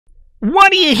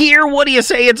What do you hear? What do you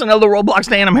say? It's another Roblox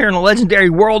day, and I'm here in the legendary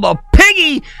world of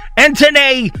Piggy. And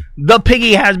today, the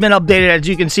Piggy has been updated. As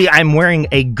you can see, I'm wearing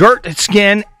a Gurty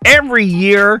skin every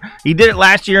year. He did it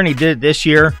last year, and he did it this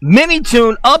year.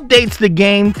 minitoon updates the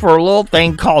game for a little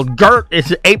thing called Gurt.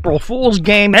 It's an April Fool's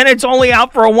game, and it's only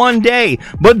out for one day.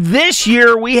 But this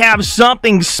year, we have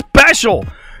something special.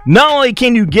 Not only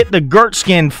can you get the Gurt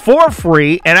skin for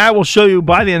free, and I will show you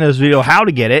by the end of this video how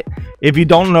to get it. If you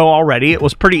don't know already, it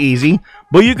was pretty easy.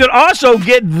 But you could also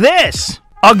get this,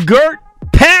 a Gurt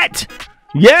pet.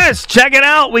 Yes, check it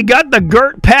out. We got the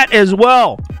Gurt pet as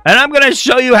well. And I'm going to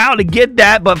show you how to get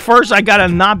that. But first, I got to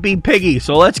not be Piggy.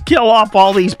 So let's kill off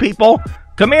all these people.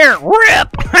 Come here.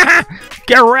 Rip.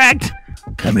 Get wrecked.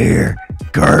 Come here.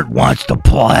 Gurt wants to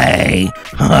play.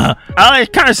 Oh,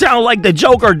 it kind of sounded like the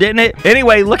Joker, didn't it?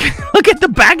 Anyway, look at the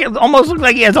back. It almost looks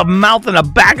like he has a mouth in the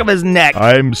back of his neck.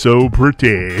 I'm so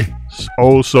pretty.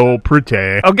 Oh, so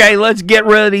pretty. Okay, let's get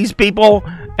rid of these people,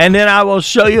 and then I will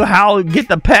show you how to get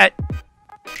the pet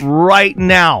right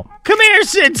now. Come here,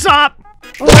 Sidsop.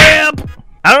 Rip.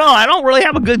 I don't know. I don't really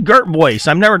have a good Gurt voice.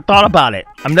 I've never thought about it.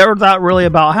 I've never thought really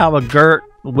about how a Gurt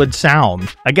would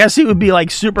sound. I guess he would be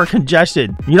like super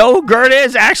congested. You know who Gurt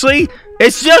is? Actually,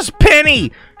 it's just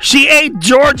Penny. She ate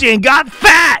Georgie and got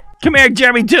fat. Come here,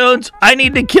 Jeremy Toons. I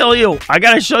need to kill you. I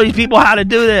gotta show these people how to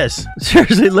do this.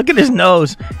 Seriously, look at his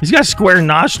nose. He's got square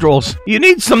nostrils. You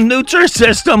need some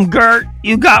Nutrisystem, Gurt.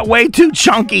 You got way too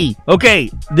chunky.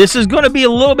 Okay, this is gonna be a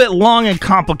little bit long and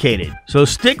complicated. So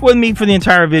stick with me for the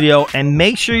entire video and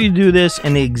make sure you do this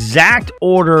in the exact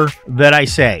order that I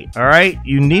say. All right?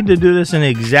 You need to do this in the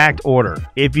exact order.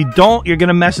 If you don't, you're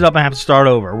gonna mess it up and have to start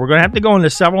over. We're gonna have to go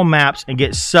into several maps and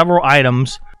get several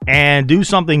items and do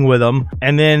something with them,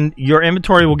 and then your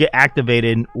inventory will get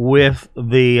activated with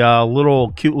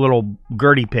the cute little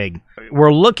Gurty pig.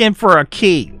 We're looking for a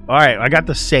key. All right, I got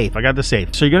the safe.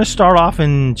 So you're gonna start off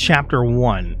in chapter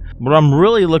 1. What I'm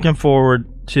really looking for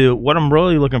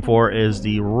is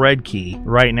the red key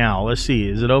right now. Let's see,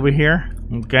 is it over here?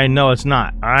 Okay, no, it's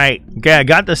not. All right, okay, I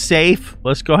got the safe.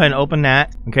 Let's go ahead and open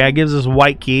that. Okay, that gives us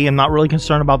white key. I'm not really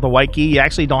concerned about the white key. You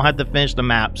actually don't have to finish the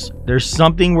maps. There's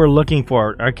something we're looking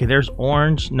for. Okay, there's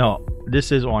orange. No,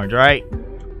 this is orange. All right,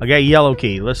 I got yellow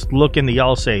key. Let's look in the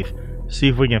yellow safe, see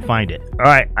if we can find it. All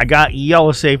right, I got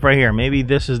yellow safe right here. Maybe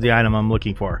this is the item I'm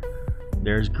looking for.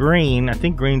 There's green. I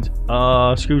think green's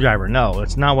screwdriver. No,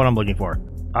 it's not what I'm looking for.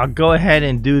 I'll go ahead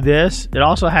and do this. It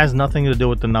also has nothing to do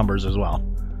with the numbers as well.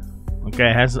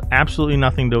 Okay, it has absolutely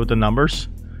nothing to do with the numbers,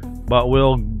 but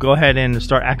we'll go ahead and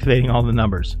start activating all the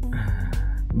numbers.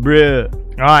 Bruh.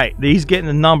 All right, he's getting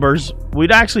the numbers. We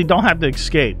actually don't have to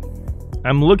escape.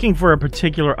 I'm looking for a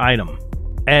particular item,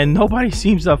 and nobody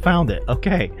seems to have found it.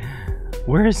 Okay,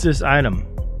 where is this item?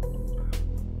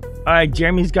 All right,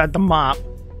 Jeremy's got the mop,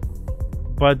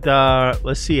 but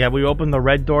let's see. Have we opened the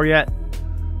red door yet?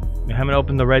 We haven't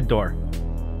opened the red door.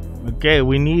 Okay,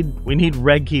 we need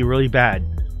red key really bad.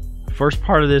 First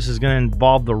part of this is going to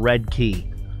involve the red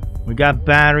key. We got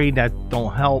battery. That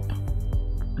don't help.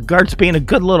 Gurt's being a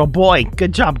good little boy.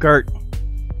 Good job, Gurt.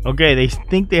 Okay, they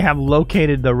think they have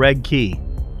located the red key.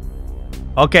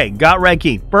 Okay, got red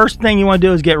key. First thing you want to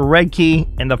do is get red key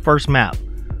in the first map.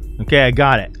 Okay, I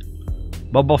got it.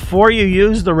 But before you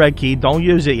use the red key, don't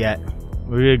use it yet.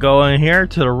 We're going to go in here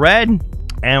to the red, and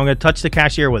we're going to touch the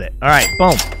cashier with it. All right,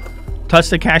 boom. Touch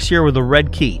the cashier with the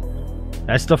red key.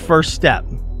 That's the first step.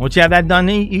 Once you have that done,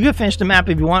 you can finish the map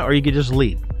if you want, or you can just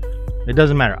leave. It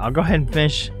doesn't matter. I'll go ahead and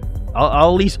finish. I'll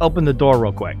at least open the door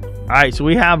real quick. All right, so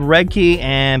we have red key,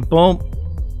 and boom.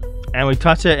 And we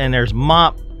touch it, and there's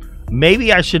mop.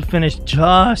 Maybe I should finish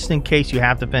just in case you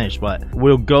have to finish, but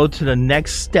we'll go to the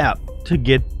next step to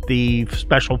get the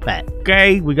special pet.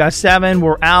 Okay, we got 7.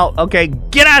 We're out. Okay,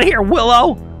 get out of here,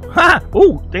 Willow. Ha!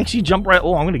 Oh, thanks. She jumped right.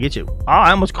 Oh, I'm gonna get you. Oh, I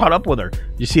almost caught up with her.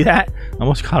 You see that? I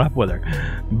almost caught up with her.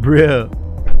 Bro.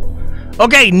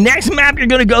 Okay, next map you're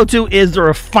gonna go to is the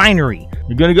refinery.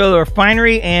 You're gonna go to the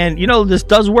refinery, and you know this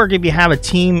does work if you have a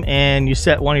team and you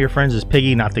set one of your friends as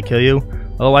Piggy not to kill you.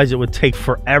 Otherwise, it would take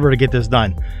forever to get this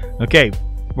done. Okay,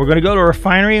 we're gonna go to a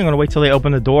refinery. I'm gonna wait till they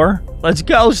open the door. Let's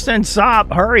go,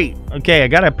 Sinsop. Hurry. Okay, I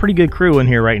got a pretty good crew in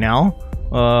here right now.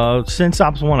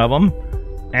 Sinsop's one of them,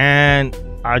 and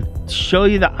I'll show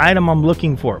you the item I'm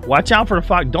looking for. Watch out for the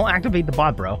fog. Don't activate the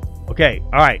bot, bro. Okay,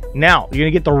 all right. Now, you're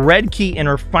going to get the red key in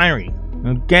a refinery.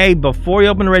 Okay, before you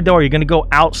open the red door, you're going to go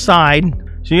outside.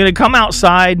 So you're going to come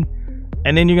outside,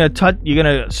 and then you're going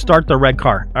to start the red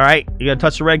car. All right? You're going to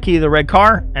touch the red key of the red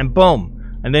car, and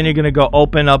boom. And then you're going to go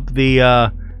open up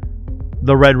the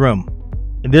red room.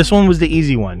 This one was the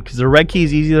easy one because the red key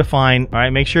is easy to find. All right,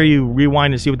 make sure you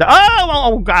rewind and see what the...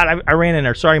 Oh God, I ran in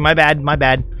there. Sorry, my bad.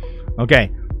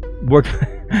 Okay,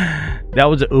 that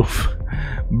was a oof.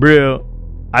 Bro,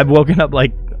 I've woken up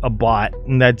like a bot,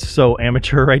 and that's so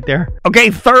amateur right there.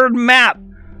 Okay, third map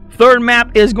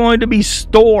is going to be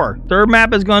store. And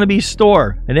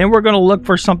then we're going to look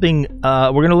for something.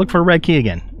 We're going to look for a red key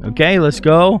again. Okay, let's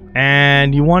go.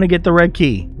 And you want to get the red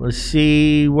key. Let's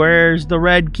see, where's the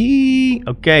red key?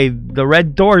 Okay, the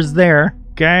red door's there.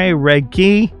 Okay, red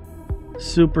key.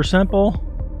 Super simple.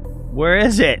 Where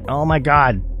is it? Oh my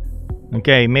God.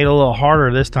 Okay, made it a little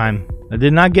harder this time. I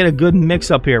did not get a good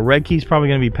mix up here. Red key's probably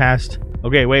going to be past.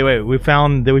 Okay, wait.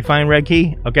 Did we find red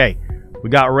key? Okay, we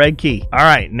got red key. All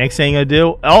right, next thing I'm going to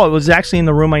do. Oh, it was actually in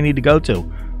the room I need to go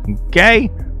to.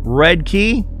 Okay, red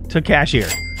key to cashier.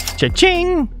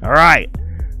 Cha-ching. All right,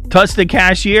 touch the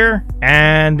cashier,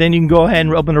 and then you can go ahead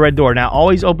and open the red door. Now,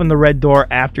 always open the red door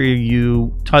after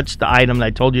you touch the item that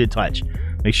I told you to touch.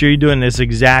 Make sure you're doing this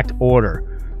exact order.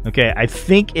 Okay, I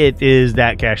think it is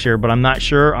that cashier, but I'm not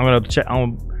sure. I'm going to check.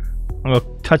 I'm going to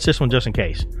touch this one just in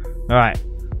case. All right.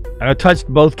 I'm going to touch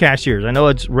both cashiers. I know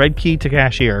it's red key to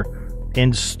cashier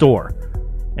in store.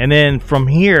 And then from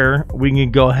here, we can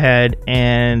go ahead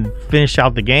and finish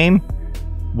out the game,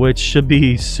 which should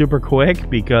be super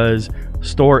quick because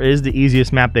store is the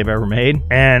easiest map they've ever made.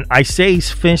 And I say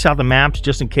finish out the maps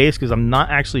just in case because I'm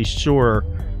not actually sure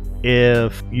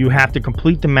if you have to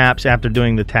complete the maps after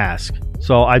doing the task.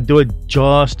 So I do it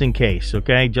just in case,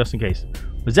 okay? Just in case.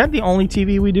 Was that the only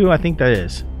TV we do? I think that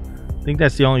is. I think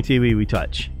that's the only TV we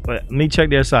touch. But let me check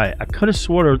the other side. I could have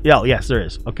swore... Yeah, yes, there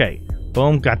is. Okay.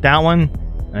 Boom, got that one.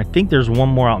 And I think there's one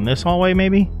more out in this hallway,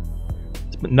 maybe?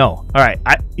 No. All right.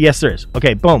 Yes, there is.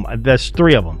 Okay, boom. There's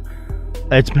 3 of them.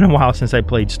 It's been a while since I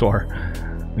played store.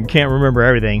 I can't remember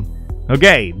everything.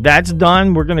 Okay, that's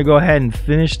done. We're going to go ahead and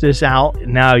finish this out.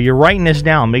 Now, you're writing this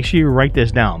down. Make sure you write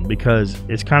this down because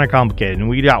it's kind of complicated. And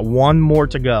we got one more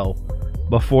to go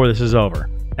before this is over.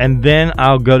 And then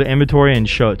I'll go to inventory and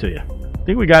show it to you. I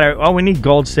think we got it. Oh, we need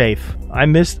gold safe. I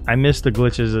missed the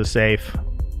glitches of safe.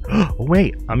 Oh,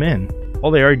 wait, I'm in.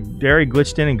 Oh, they already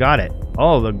glitched in and got it.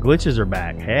 Oh, the glitches are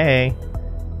back. Hey,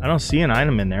 I don't see an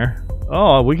item in there.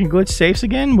 Oh, we can glitch safes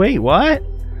again? Wait, what?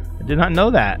 I did not know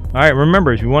that. All right,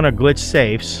 remember, if you want to glitch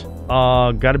safes,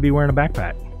 got to be wearing a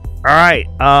backpack. All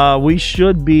right, we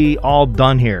should be all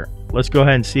done here. Let's go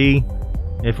ahead and see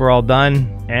if we're all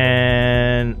done.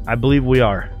 And I believe we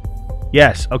are.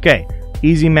 Yes, okay.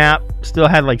 Easy map. Still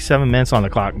had like 7 minutes on the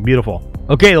clock. Beautiful.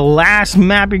 Okay, the last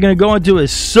map you're going to go into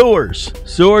is sewers.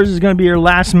 Sewers is going to be your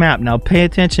last map. Now, pay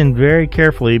attention very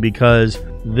carefully because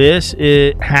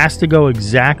it has to go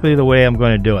exactly the way I'm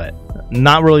going to do it.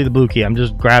 Not really the blue key. I'm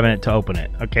just grabbing it to open it.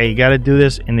 Okay, you got to do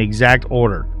this in the exact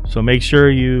order. So make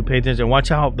sure you pay attention.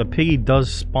 Watch out. The piggy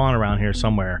does spawn around here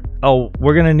somewhere. Oh,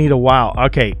 we're going to need a while.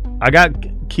 Okay, I got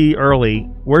key early.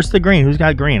 Where's the green? Who's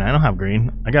got green? I don't have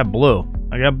green. I got blue.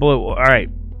 All right.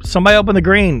 Somebody open the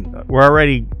green. We're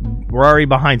already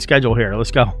behind schedule here.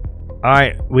 Let's go. All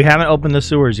right. We haven't opened the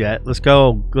sewers yet. Let's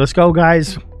go. Let's go,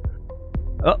 guys.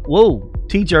 Oh, whoa.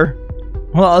 Teacher.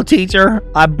 Hello, teacher.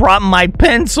 I brought my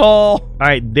pencil. All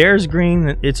right. There's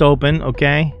green. It's open.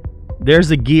 Okay. There's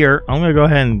the gear. I'm going to go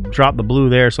ahead and drop the blue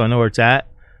there so I know where it's at.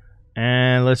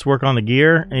 And let's work on the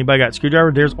gear. Anybody got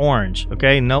screwdriver? There's orange.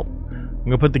 Okay. Nope. I'm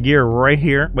going to put the gear right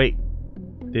here. Wait.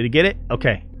 Did he get it?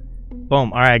 Okay.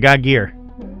 Boom. All right. I got gear.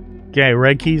 Okay.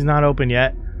 Red key's not open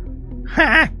yet.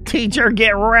 Ha! Teacher,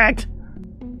 get wrecked.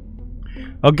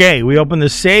 Okay. We opened the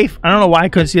safe. I don't know why I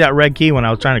couldn't see that red key when I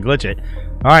was trying to glitch it.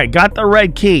 All right. Got the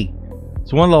red key.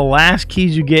 It's one of the last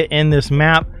keys you get in this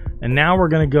map. And now we're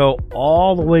going to go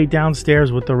all the way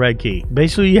downstairs with the red key.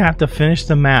 Basically, you have to finish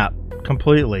the map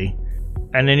completely.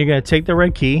 And then you're going to take the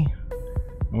red key.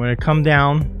 We're going to come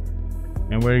down.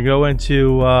 And we're going to go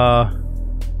into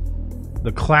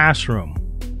the classroom.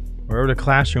 Wherever the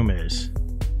classroom is.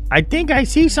 I think I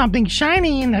see something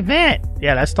shiny in the vent.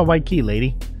 Yeah, that's the white key,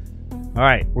 lady. All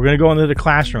right, we're going to go into the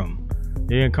classroom.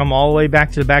 You're going to come all the way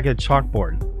back to the back of the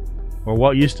chalkboard. Or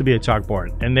what used to be a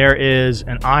chalkboard. And there is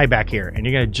an eye back here. And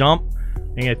you're going to jump.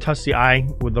 And you're going to touch the eye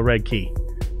with the red key.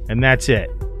 And that's it.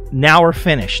 Now we're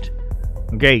finished.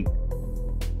 Okay.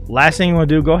 Last thing you want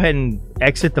to do, go ahead and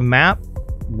exit the map.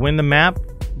 Win the map.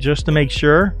 Just to make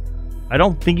sure. I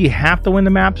don't think you have to win the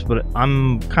maps. But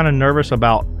I'm kind of nervous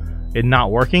about it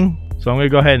not working. So I'm going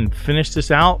to go ahead and finish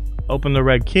this out. Open the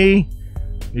red key.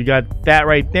 You got that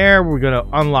right there. We're going to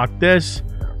unlock this.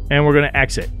 And we're going to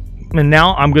exit. And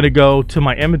now I'm going to go to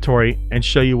my inventory and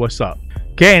show you what's up.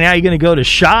 Okay, now you're going to go to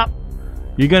shop.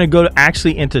 You're going to go to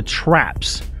actually into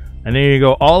traps. And then you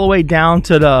go all the way down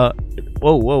to the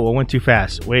Whoa, whoa, I went too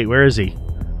fast. Wait, where is he?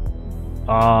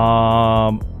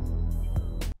 Oh,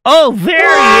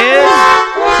 there he is!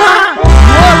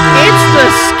 Look, it's the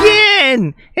skin!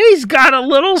 And he's got a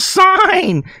little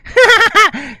sign!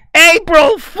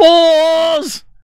 April Fools!